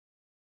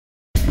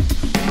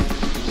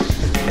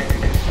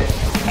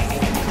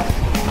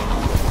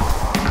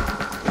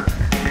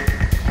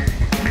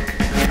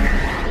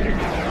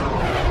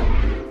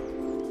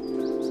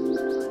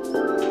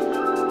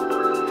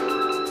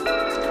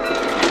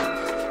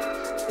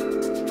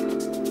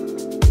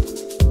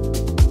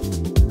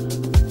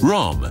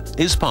ROM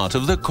is part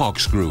of the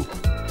Cox Group.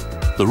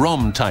 The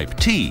ROM Type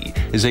T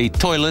is a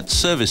toilet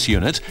service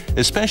unit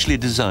especially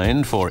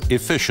designed for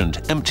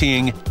efficient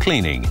emptying,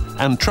 cleaning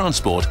and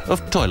transport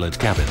of toilet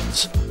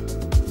cabins.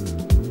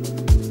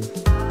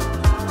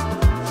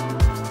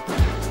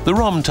 The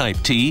ROM Type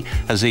T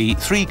has a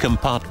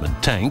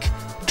 3-compartment tank,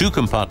 2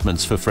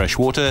 compartments for fresh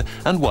water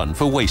and 1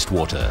 for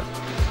wastewater.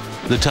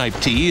 The Type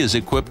T is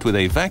equipped with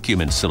a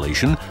vacuum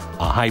installation,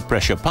 a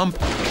high-pressure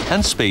pump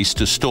and space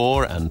to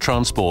store and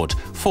transport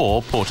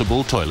 4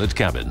 portable toilet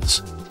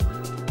cabins.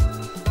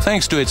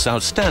 Thanks to its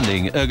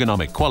outstanding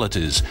ergonomic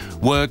qualities,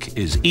 work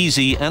is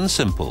easy and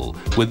simple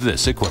with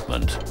this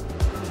equipment.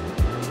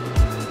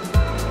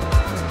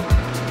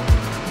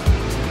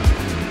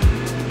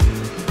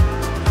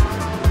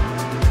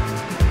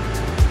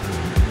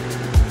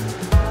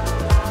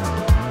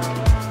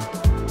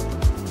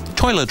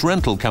 Toilet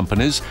rental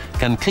companies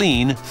can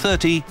clean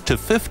 30 to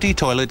 50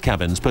 toilet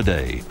cabins per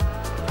day.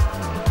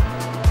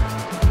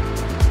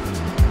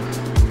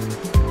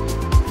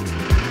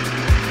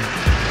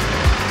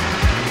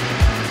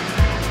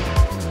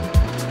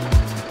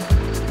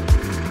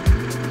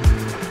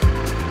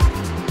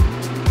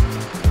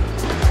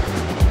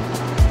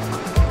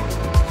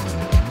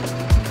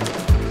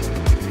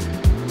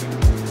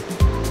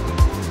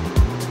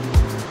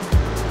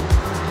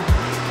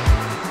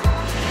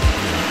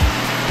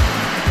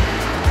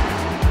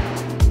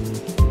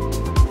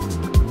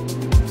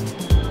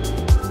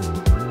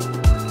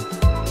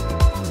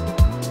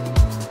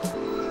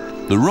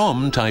 The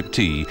ROM Type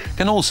T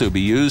can also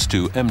be used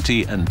to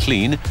empty and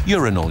clean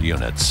urinal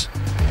units.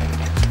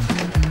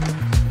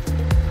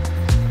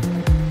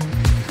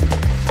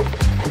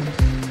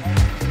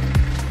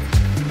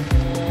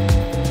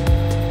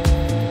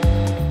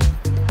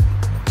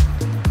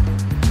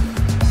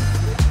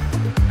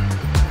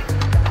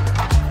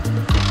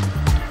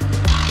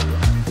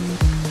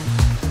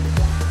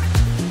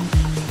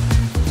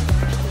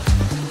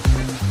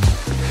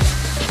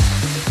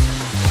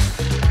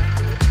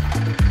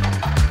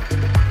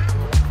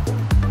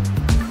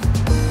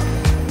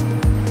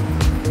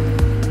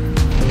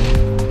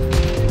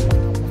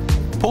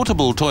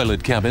 Portable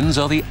toilet cabins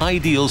are the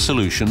ideal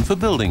solution for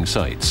building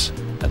sites.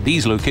 At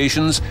these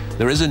locations,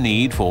 there is a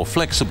need for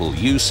flexible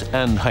use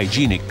and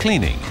hygienic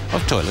cleaning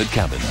of toilet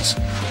cabins.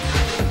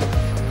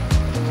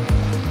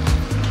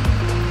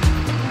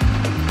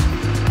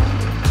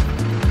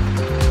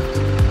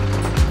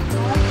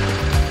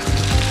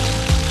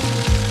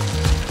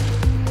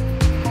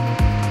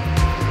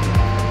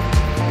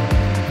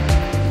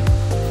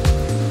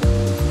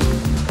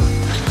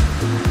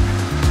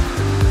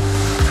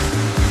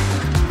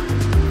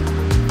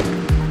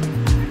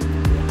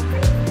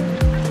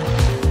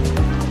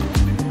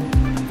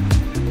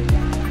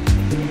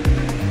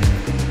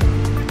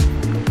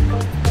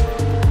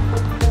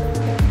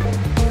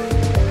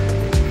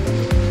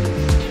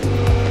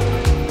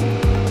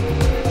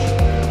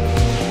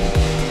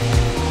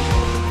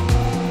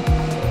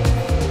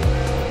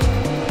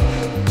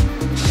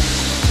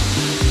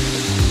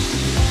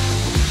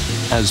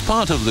 As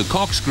part of the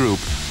Cox Group,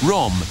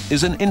 ROM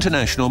is an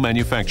international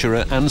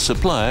manufacturer and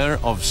supplier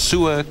of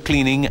sewer,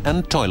 cleaning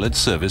and toilet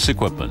service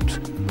equipment.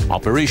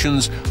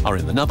 Operations are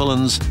in the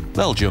Netherlands,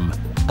 Belgium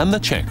and the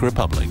Czech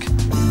Republic.